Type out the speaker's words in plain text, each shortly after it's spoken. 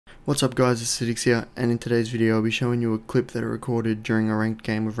What's up guys, it's Sidix here, and in today's video I'll be showing you a clip that I recorded during a ranked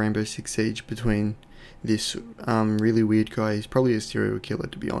game of Rainbow Six Siege between this really weird guy, he's probably a serial killer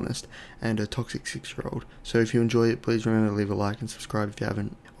to be honest, and a toxic 6-year-old. So if you enjoy it, please remember to leave a like and subscribe if you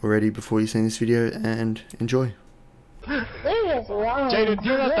haven't already before you've seen this video, and enjoy. Jaden, do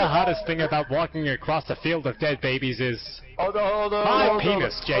you know what the hardest thing about walking across a field of dead babies is? Hold on, my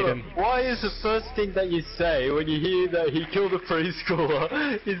penis, Jaden. Why is the first thing that you say when you hear that he killed a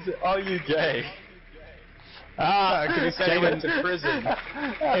preschooler is, are you gay? Can you say he went to prison?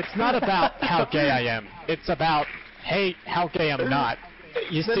 It's not about how gay I am. It's about, hey, how gay I'm not.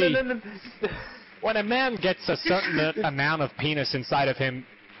 You see, when a man gets a certain amount of penis inside of him,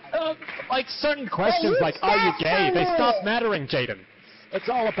 like certain questions like, are you gay? They stop mattering, Jaden. It's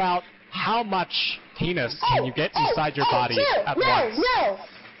all about how much penis can you get inside your body at once.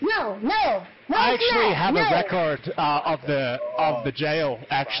 No. I actually have a record of the jail.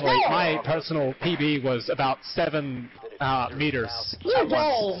 Actually, my personal PB was about 7 meters at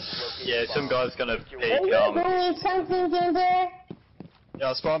once. Yeah, some guy's gonna peek. Are you doing something in there?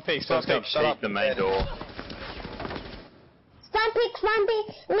 Yeah, spawn peek. Shut up the main door.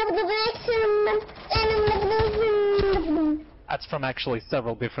 That's from actually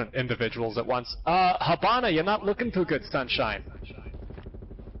several different individuals at once. Habana, you're not looking too good, Sunshine.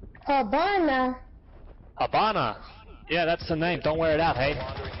 Habana? Habana. Yeah, that's the name. Don't wear it out, hey?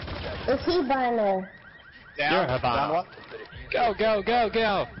 It's Habana. You're Habana. Go.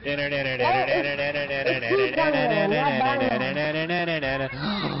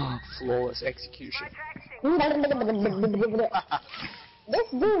 Flawless execution. Let's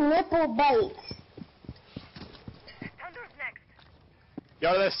do nipple bites. Yo,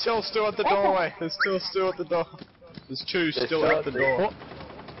 there's still at the doorway. There's still at the door. There's two still at the door.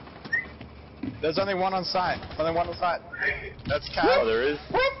 There's only one on site. That's Cal. Oh, there is.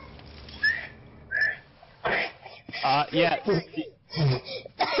 Yeah.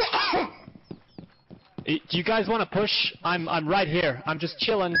 Do you guys want to push? I'm right here. I'm just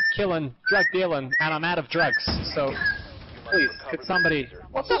chilling, killing, drug dealing, and I'm out of drugs. So, please, could somebody?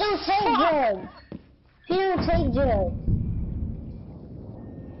 What the fuck? He don't take drugs.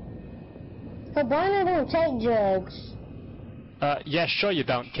 Habana don't take drugs. Yeah, sure you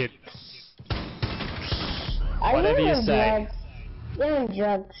don't, kid. Whatever you say. You're on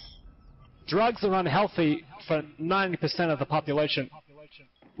drugs. Drugs are unhealthy for 90% of the population.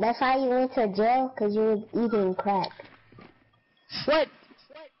 That's why you went to jail? Because you were eating crack. What?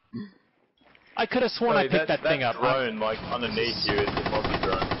 I could have sworn I picked that thing up. Drone, like, underneath you is the Aussie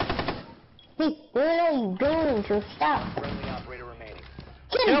drone. Hey, what are you doing? So stop.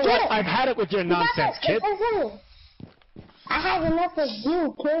 You know what? I've had it with your nonsense, kid. I have enough of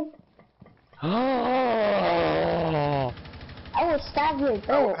you, kid. Oh. I will stab your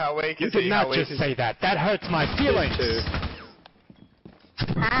throat. How weak You is did he? not just say that. That hurts my feelings.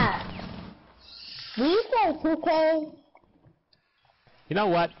 Do you play 2K? You know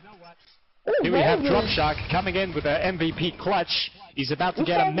what? Here we have Dropshock coming in with an MVP clutch. He's about to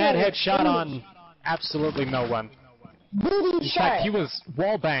get a mad headshot on absolutely no one. In fact, he was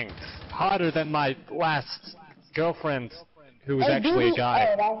wall-banged harder than my last girlfriend, who was actually a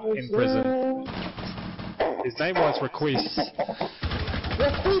guy in prison. His name was Requise.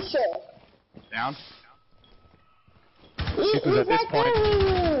 Down. It was at this point.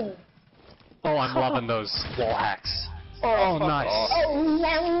 Oh, I'm loving those wall hacks. Oh, nice.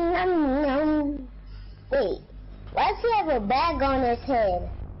 Wait, why does he have a bag on his head?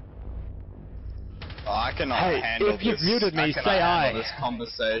 Oh, I cannot handle if you've this. muted me, say aye. This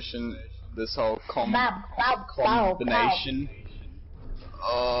conversation, this whole combination.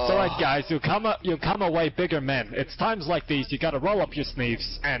 It's alright guys, you'll come away bigger men. It's times like these you gotta roll up your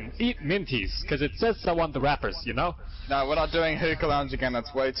sleeves and eat minties, cause it says so on the wrappers, you know? No, we're not doing hookah lounge again,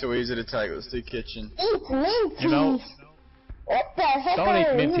 that's way too easy to take, let's do kitchen. Eat minties! You know, What the heck don't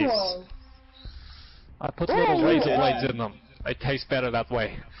eat minties. I put little razor blades in them. They taste better that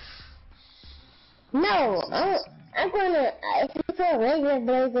way. No, I'm gonna, if you put razor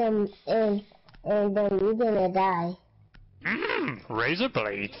blades in, then you're gonna die. Razor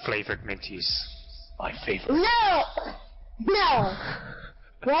blade flavored minties. My favorite. No!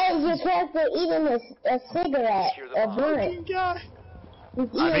 Why is your character eating a cigarette, a blunt? I'm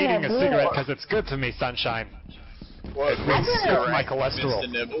eating a cigarette because it's good to me, Sunshine. What? It boosts my cholesterol.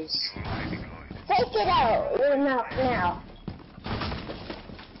 Mr. Nibbles? Take it out, you're not now.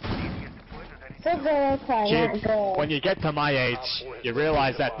 Cigarettes are not Kid, good. when you get to my age, you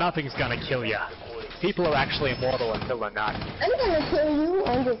realize that nothing's gonna kill you. people are actually immortal until they're not. I'm gonna kill you.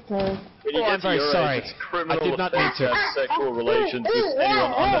 I'm just kidding. Oh, I'm very sorry. I did not mean to. Sexual relations with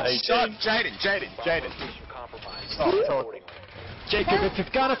anyone under 18. Stop, Jaden. Stop talking. Jacob, if you're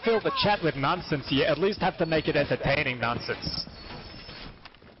gonna fill the chat with nonsense, you at least have to make it entertaining nonsense.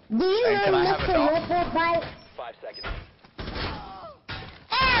 Do you Hey, can I know have a Mr. dog? Nipple Bite? 5 seconds.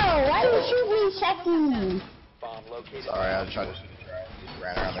 Ow! Why you shoot me, Chucky? Bomb located. Sorry, I tried to just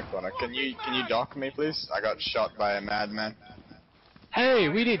ran around the corner. Can you dock me, please? I got shot by a madman. Hey,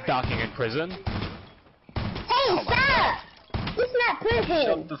 we need docking in prison. Hey, stop! It's not prison.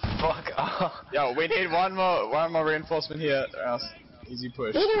 Shut the fuck up. Yo, we need one more reinforcement here, or else easy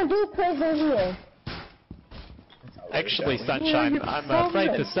push. We don't do prison here. Actually, Sunshine, I'm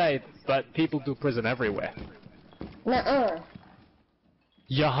afraid to say, but people do prison everywhere. Nuh-uh.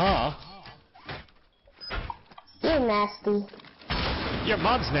 Yaha. You're nasty. Your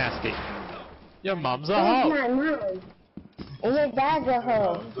mom's nasty. Your mom's a That's hoe. my mom. And your dad's a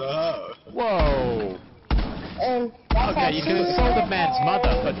hoe. Whoa. And that's how Okay, you can she insult a is. man's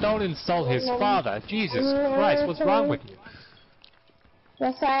mother, but don't insult his father. Jesus Christ, what's wrong with you?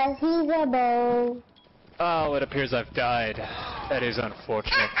 That's how he's a bow. Oh, it appears I've died. That is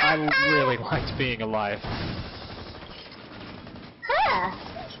unfortunate. I really liked being alive. Huh?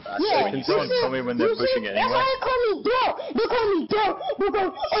 Yeah, Can someone tell me when they're pushing it That's anyway? why they call me Dope. They call me Dope. They call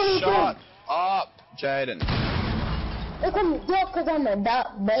me Shut up, Jaden. They call me Dope because I'm a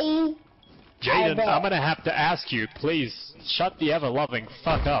dog, baby. Jaden, bet. I'm gonna have to ask you, please, shut the ever-loving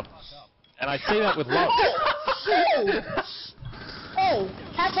fuck up. And I say that with love. Hey, hey,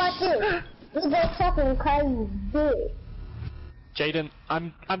 how about this? We go fucking crazy big. Jaden,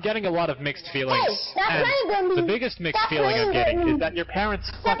 I'm getting a lot of mixed feelings. Hey, stop And playing with me. the biggest mixed Stop feeling I'm playing getting with me. is that your parents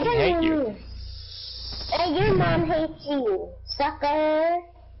Stop fucking playing hate you. with me. Hey, your mom hates you, sucker.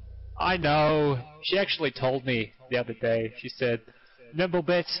 I know. She actually told me the other day. She said,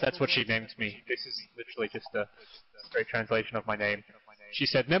 Nimblebits, that's what she named me. This is literally just a straight translation of my name. She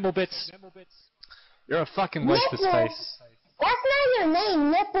said, Nimblebits, you're a fucking waste of Nipple. space. That's not your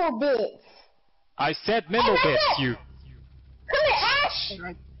name, Nipple Bits. I said Nimblebits, you... Come here, Ash.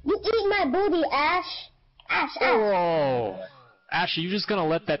 You eat my booty, Ash. Ash, Ash. Oh. Ash, are you just gonna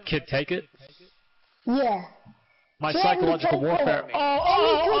let that kid take it? Yeah. My Yeah, psychological we take warfare... it.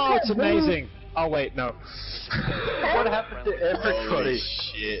 Oh, it's take it, amazing. Oh, wait, no. What happened to everybody? Holy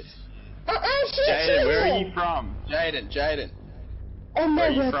shit. Shit, Jaden, where are you from? Jaden. Where are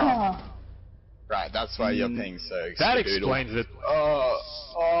you America. from? Right, that's why you're paying so That expensive. explains it.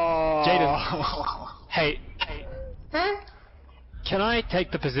 Jaden. Hey, Huh? can I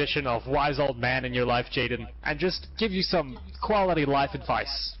take the position of wise old man in your life, Jaden, and just give you some quality life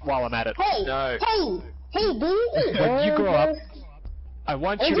advice while I'm at it? Hey, No. hey, do you eat When you grow up, oranges? I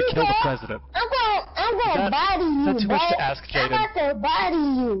want you to kill the president. I'm gonna body you, Is that too much to boy. ask, I'm Jaden? about to body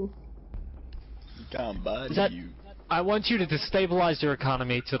you. Can't body That- you. I want you to destabilize your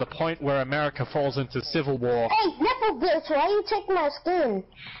economy to the point where America falls into civil war. Hey, nipple bitch, why you take my skin?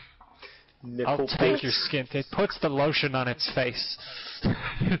 I'll Nipple take bitch. your skin. It puts the lotion on its face.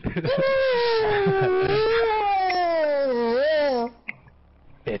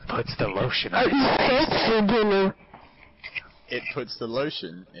 It puts the lotion on its face. It puts the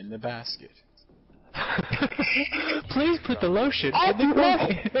lotion in the basket. Please put the lotion in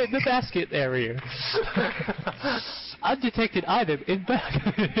the basket area. Undetected item in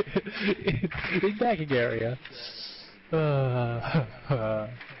in bagging area.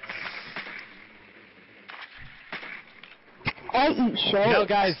 I eat shit. You know,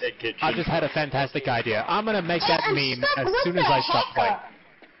 guys, I just had a fantastic idea. I'm gonna make that meme as soon as I stop playing.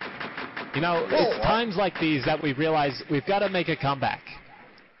 You know, it's times like these that we realize we've got to make a comeback.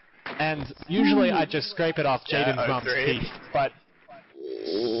 And usually I just scrape it off Yeah, Jaden's mom's 03. teeth, but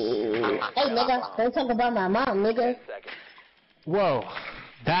Hey, nigga, don't talk about my mom, nigga. whoa,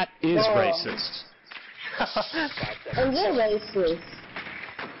 that is racist. And you're racist.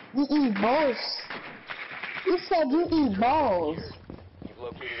 You eat balls. You said you eat balls. You've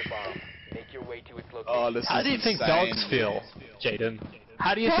located a bomb. Make your way to its location. Oh, this How is do you think insane. dogs feel, Jaden?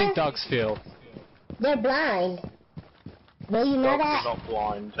 How do you think dogs feel? They're blind. Do you know Dogs are that? not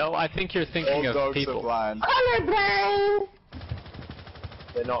blind. No, I think you're thinking All of dogs people. are blind. Colorblind.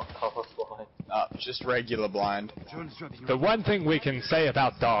 They're not colorblind. Just regular blind. The one thing we can say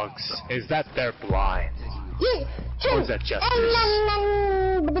about dogs is that they're blind. Or is that justice? Well,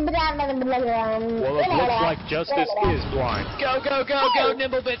 it looks like justice is blind. Go, go, go, go,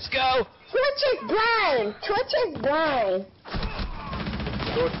 Nimblebits, go! Twitch is blind. Twitch is blind.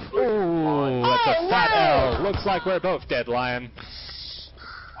 Ooh, that's a fat L. Looks like we're both dead, Lion.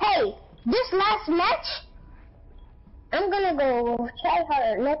 Hey, this last match, I'm gonna go try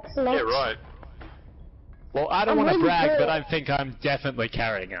hard next match. Yeah, right. Well, I don't I'm want to really brag, good. but I think I'm definitely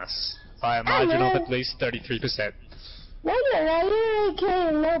carrying us by a margin of at least 33%. No, you're not. You ain't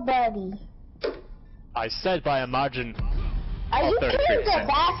carrying nobody. I said by a margin Are of you carrying 33%. the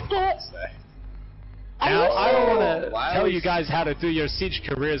basket? Now, I don't want to Wow. tell you guys how to do your siege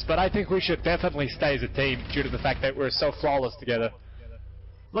careers, but I think we should definitely stay as a team due to the fact that we're so flawless together.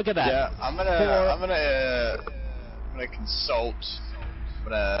 Look at that. Yeah, I'm gonna consult.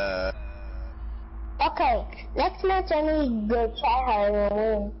 Okay, next match I need to go try hard and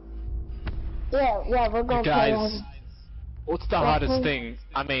win. Yeah, we're You gonna play guys, what's the hardest thing?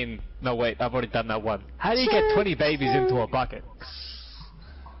 I mean, no wait, I've already done that one. How do you get 20 babies into a bucket?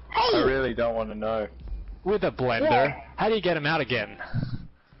 I Hey! really don't want to know. With a blender. Yeah. How do you get them out again?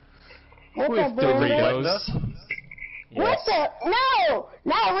 With With the blender. Doritos. With the no,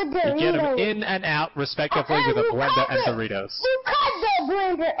 not with the You get them Doritos. in and out respectively with a You blender cut and it. Doritos. You cut the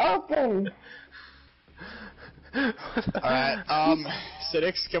blender open. Alright,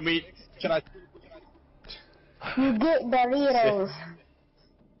 Sidix, can I... You get Doritos.